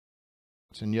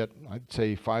and yet I'd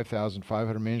say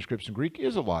 5,500 manuscripts in Greek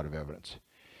is a lot of evidence.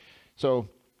 So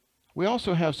we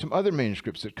also have some other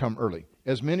manuscripts that come early,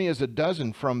 as many as a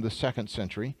dozen from the 2nd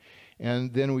century,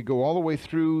 and then we go all the way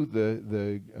through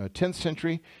the 10th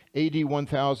century, AD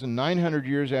 1,900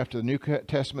 years after the New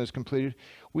Testament is completed.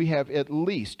 We have at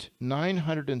least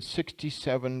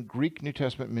 967 Greek New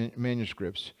Testament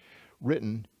manuscripts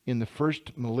written in the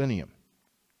first millennium.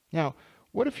 Now,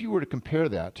 what if you were to compare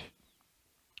that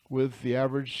with the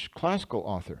average classical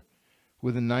author?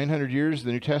 Within 900 years of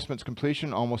the New Testament's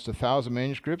completion, almost 1,000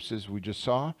 manuscripts, as we just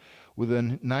saw.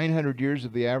 Within 900 years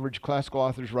of the average classical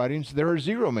author's writings, there are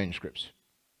 0 manuscripts.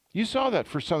 You saw that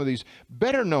for some of these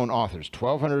better-known authors.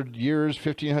 1,200 years,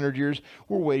 1,500 years,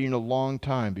 we're waiting a long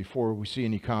time before we see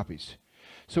any copies.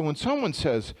 So when someone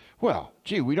says, well,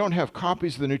 gee, we don't have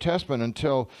copies of the New Testament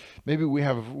until maybe we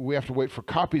have to wait for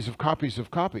copies of copies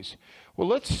of copies. Well,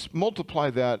 let's multiply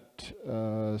that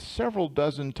several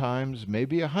dozen times,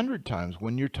 maybe 100 times,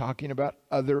 when you're talking about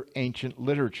other ancient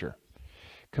literature.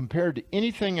 Compared to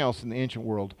anything else in the ancient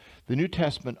world, the New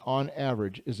Testament, on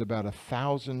average, is about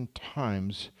 1,000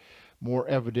 times more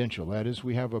evidential. That is,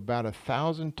 we have about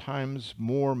 1,000 times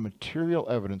more material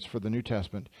evidence for the New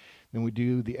Testament than we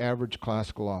do the average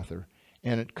classical author.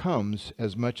 And it comes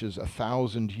as much as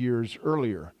 1,000 years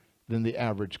earlier than the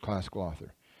average classical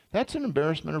author. That's an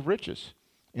embarrassment of riches.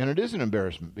 And it is an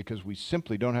embarrassment because we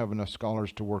simply don't have enough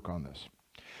scholars to work on this.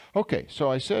 Okay,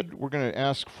 so I said we're going to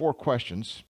ask 4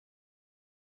 questions.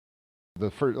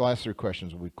 The last 3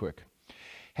 questions will be quick.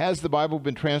 Has the Bible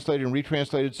been translated and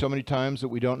retranslated so many times that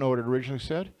we don't know what it originally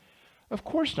said? Of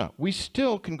course not. We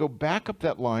still can go back up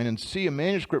that line and see a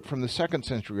manuscript from the 2nd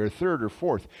century or 3rd or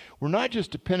 4th. We're not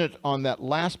just dependent on that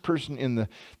last person in the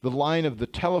line of the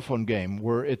telephone game,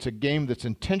 where it's a game that's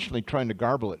intentionally trying to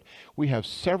garble it. We have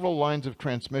several lines of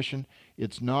transmission.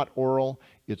 It's not oral,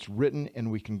 it's written,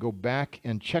 and we can go back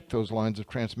and check those lines of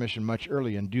transmission much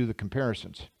earlier and do the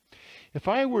comparisons. If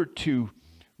I were to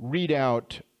read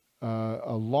out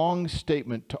a long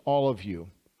statement to all of you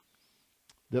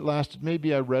that lasted,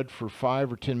 maybe I read for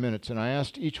 5 or 10 minutes, and I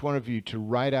asked each one of you to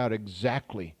write out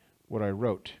exactly what I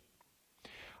wrote,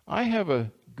 I have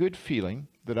a good feeling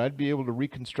that I'd be able to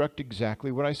reconstruct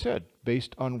exactly what I said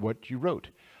based on what you wrote.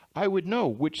 I would know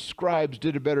which scribes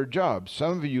did a better job.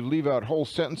 Some of you leave out whole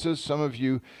sentences. Some of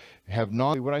you have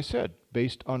not what I said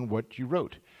based on what you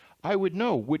wrote. I would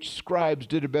know which scribes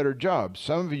did a better job.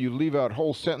 Some of you leave out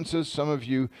whole sentences. Some of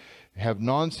you have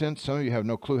nonsense. Some of you have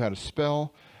no clue how to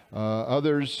spell.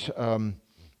 Others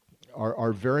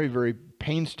are very, very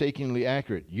painstakingly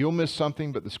accurate. You'll miss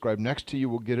something, but the scribe next to you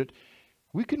will get it.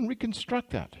 We can reconstruct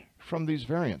that from these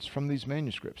variants, from these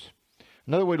manuscripts.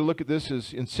 Another way to look at this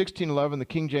is in 1611, the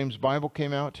King James Bible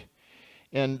came out,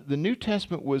 and the New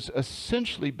Testament was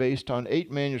essentially based on 8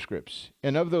 manuscripts.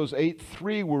 And of those 8,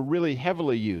 3 were really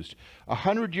heavily used.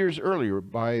 100 years earlier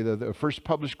by the first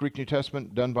published Greek New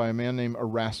Testament done by a man named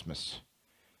Erasmus.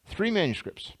 3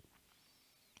 manuscripts.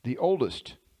 The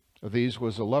oldest of these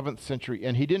was 11th century,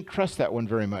 and he didn't trust that one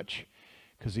very much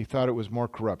because he thought it was more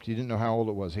corrupt. He didn't know how old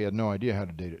it was. He had no idea how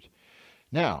to date it.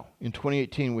 Now, in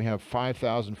 2018, we have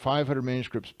 5,500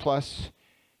 manuscripts plus,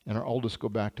 and our oldest go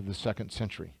back to the 2nd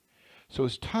century. So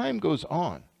as time goes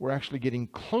on, we're actually getting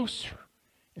closer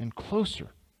and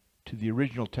closer to the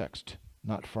original text,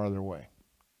 not farther away.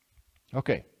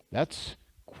 Okay, that's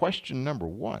question number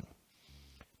 1.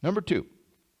 Number 2.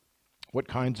 What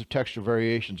kinds of textual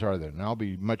variations are there? And I'll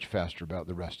be much faster about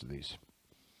the rest of these.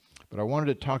 But I wanted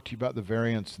to talk to you about the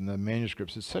variants and the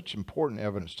manuscripts. It's such important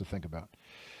evidence to think about.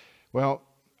 Well,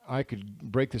 I could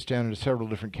break this down into several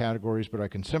different categories, but I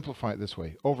can simplify it this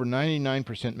way. Over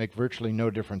 99% make virtually no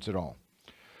difference at all.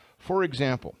 For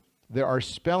example, there are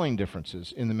spelling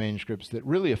differences in the manuscripts that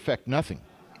really affect nothing.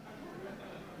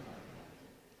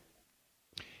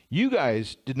 You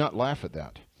guys did not laugh at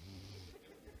that.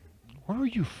 Where are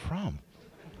you from?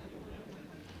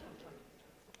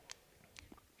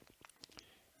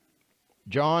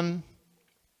 John,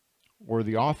 or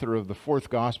the author of the 4th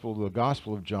Gospel, the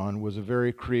Gospel of John, was a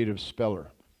very creative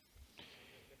speller.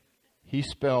 He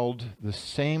spelled the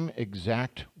same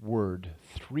exact word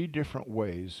 3 different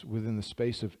ways within the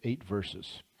space of 8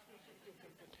 verses.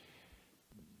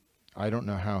 I don't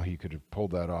know how he could have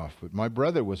pulled that off, but my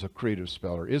brother was a creative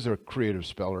speller, is a creative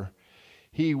speller.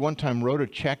 He one time wrote a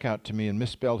check out to me and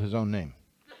misspelled his own name.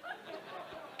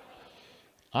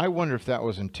 I wonder if that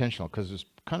was intentional, because it's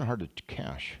kind of hard to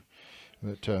cash.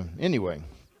 But anyway,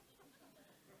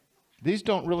 these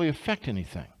don't really affect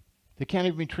anything. They can't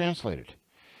even be translated.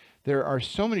 There are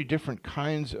so many different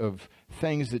kinds of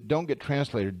things that don't get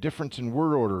translated, difference in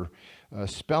word order,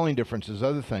 spelling differences,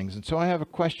 other things. And so I have a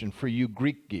question for you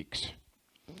Greek geeks.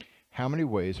 How many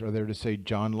ways are there to say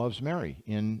John loves Mary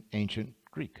in ancient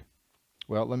Greek?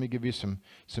 Well, let me give you some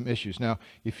issues. Now,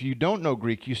 if you don't know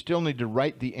Greek, you still need to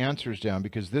write the answers down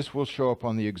because this will show up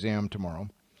on the exam tomorrow.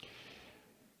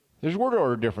 There's word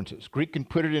order differences. Greek can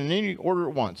put it in any order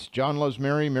it wants. John loves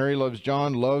Mary, Mary loves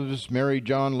John, loves Mary,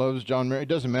 John loves John, Mary. It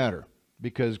doesn't matter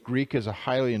because Greek is a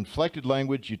highly inflected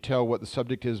language. You tell what the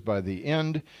subject is by the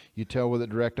end. You tell what the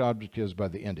direct object is by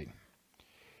the ending.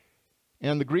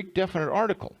 And the Greek definite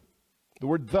article, the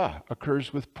word the,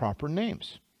 occurs with proper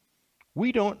names.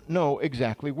 We don't know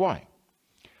exactly why.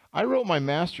 I wrote my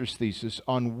master's thesis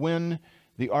on when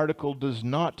the article does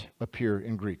not appear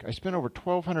in Greek. I spent over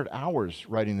 1,200 hours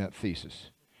writing that thesis.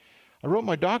 I wrote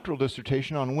my doctoral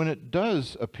dissertation on when it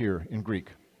does appear in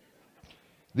Greek.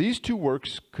 These two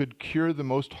works could cure the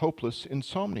most hopeless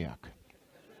insomniac.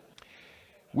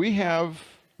 We have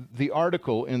the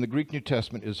article in the Greek New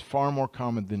Testament is far more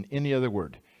common than any other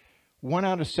word. 1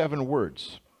 out of 7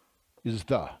 words is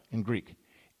the in Greek.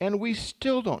 And we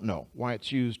still don't know why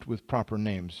it's used with proper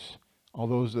names.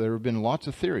 Although there have been lots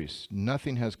of theories,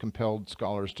 nothing has compelled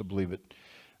scholars to believe it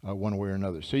one way or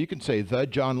another. So you can say, the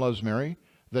John loves Mary,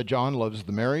 the John loves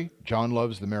the Mary, John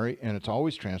loves the Mary, and it's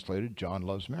always translated, John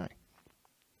loves Mary.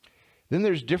 Then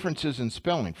there's differences in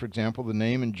spelling. For example, the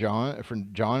name in John, for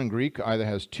John in Greek either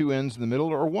has 2 N's in the middle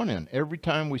or 1 N. Every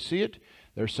time we see it,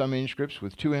 there are some manuscripts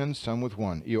with 2 N's, some with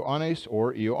 1. Ioannes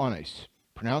or Ioannes.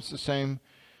 Pronounced the same,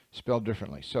 spelled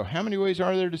differently. So how many ways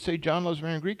are there to say John loves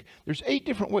Mary in Greek? There's 8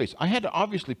 different ways. I had to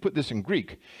obviously put this in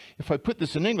Greek. If I put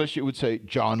this in English, it would say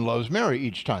John loves Mary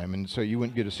each time, and so you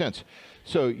wouldn't get a sense.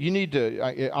 So you need to,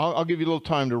 I'll give you a little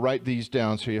time to write these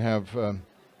down so you have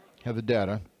the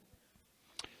data.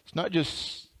 It's not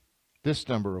just this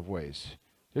number of ways.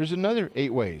 There's another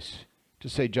 8 ways to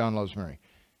say John loves Mary.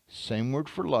 Same word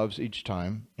for loves each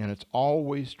time, and it's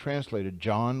always translated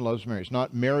John loves Mary. It's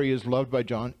not Mary is loved by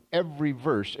John. Every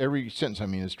verse, every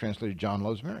sentence, is translated John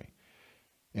loves Mary.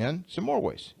 And some more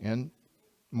ways, and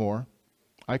more.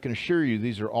 I can assure you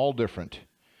these are all different.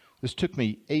 This took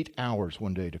me 8 hours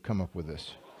one day to come up with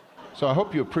this. So I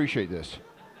hope you appreciate this.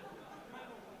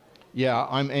 Yeah,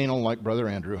 I'm anal like Brother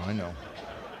Andrew, I know.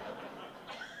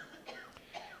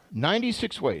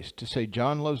 96 ways to say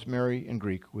John loves Mary in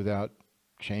Greek without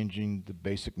changing the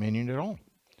basic meaning at all.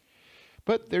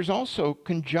 But there's also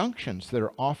conjunctions that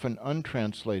are often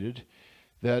untranslated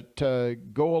that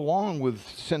go along with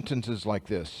sentences like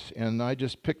this. And I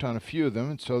just picked on a few of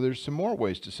them, and so there's some more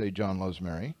ways to say John loves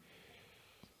Mary.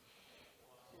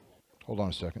 Hold on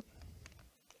a second.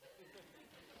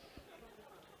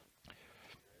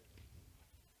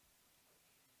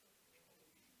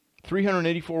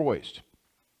 "384 ways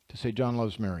to say John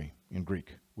loves Mary in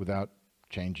Greek without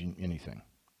changing anything.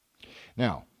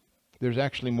 Now, there's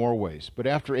actually more ways, but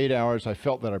after 8 hours, I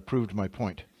felt that I proved my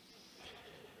point.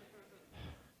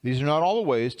 These are not all the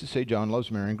ways to say John loves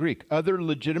Mary in Greek. Other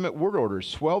legitimate word orders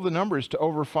swell the numbers to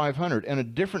over 500, and a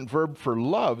different verb for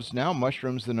loves now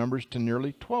mushrooms the numbers to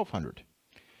nearly 1,200.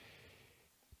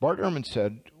 Bart Ehrman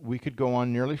said we could go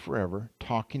on nearly forever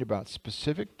talking about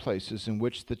specific places in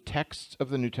which the texts of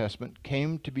the New Testament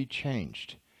came to be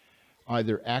changed,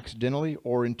 either accidentally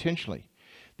or intentionally.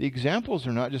 The examples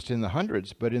are not just in the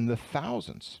hundreds, but in the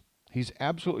thousands. He's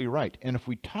absolutely right. And if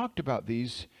we talked about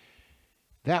these,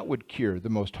 that would cure the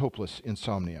most hopeless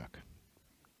insomniac.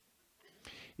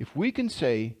 If we can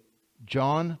say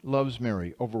John loves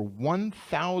Mary over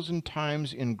 1,000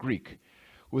 times in Greek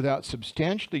without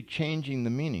substantially changing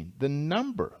the meaning, the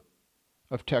number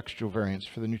of textual variants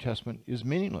for the New Testament is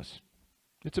meaningless.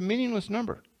 It's a meaningless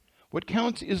number. What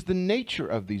counts is the nature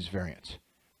of these variants.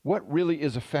 What really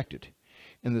is affected?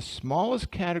 And the smallest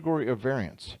category of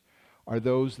variants are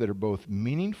those that are both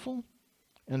meaningful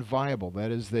and viable.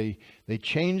 That is, they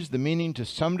change the meaning to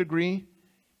some degree,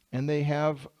 and they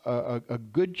have a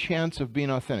good chance of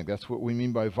being authentic. That's what we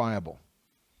mean by viable.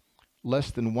 Less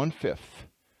than 1/5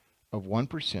 of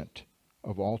 1%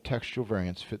 of all textual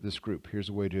variants fit this group. Here's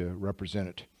a way to represent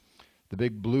it. The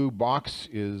big blue box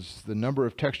is the number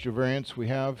of textual variants we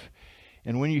have.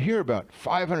 And when you hear about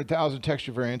 500,000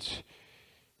 textual variants,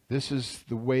 this is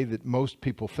the way that most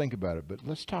people think about it. But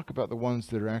let's talk about the ones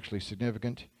that are actually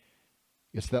significant.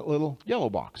 It's that little yellow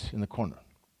box in the corner.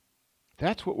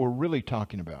 That's what we're really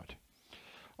talking about.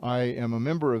 I am a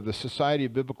member of the Society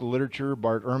of Biblical Literature.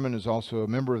 Bart Ehrman is also a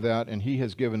member of that, and he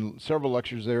has given several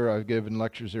lectures there. I've given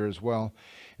lectures there as well.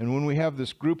 And when we have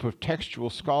this group of textual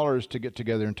scholars to get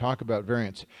together and talk about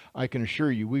variants, I can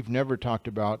assure you we've never talked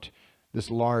about this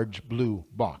large blue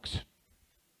box.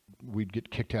 We'd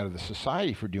get kicked out of the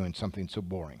society for doing something so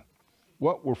boring.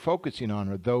 What we're focusing on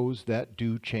are those that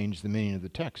do change the meaning of the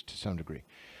text to some degree.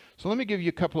 So let me give you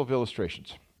a couple of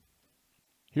illustrations.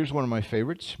 Here's one of my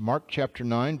favorites, Mark chapter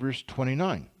 9, verse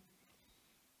 29.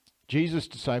 Jesus'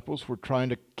 disciples were trying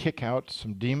to kick out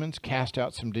some demons, cast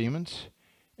out some demons,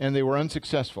 and they were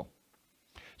unsuccessful.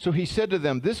 So he said to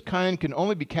them, this kind can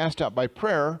only be cast out by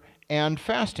prayer and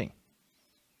fasting.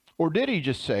 Or did he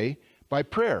just say, by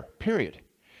prayer, period?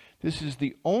 This is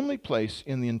the only place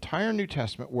in the entire New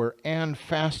Testament where and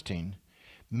fasting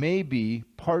may be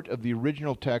part of the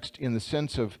original text in the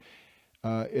sense of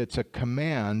it's a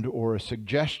command or a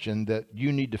suggestion that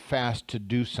you need to fast to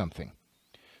do something.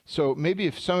 So maybe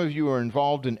if some of you are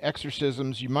involved in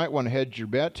exorcisms, you might want to hedge your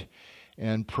bet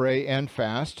and pray and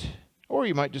fast, or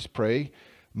you might just pray.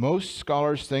 Most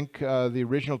scholars think the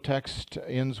original text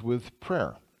ends with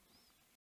prayer.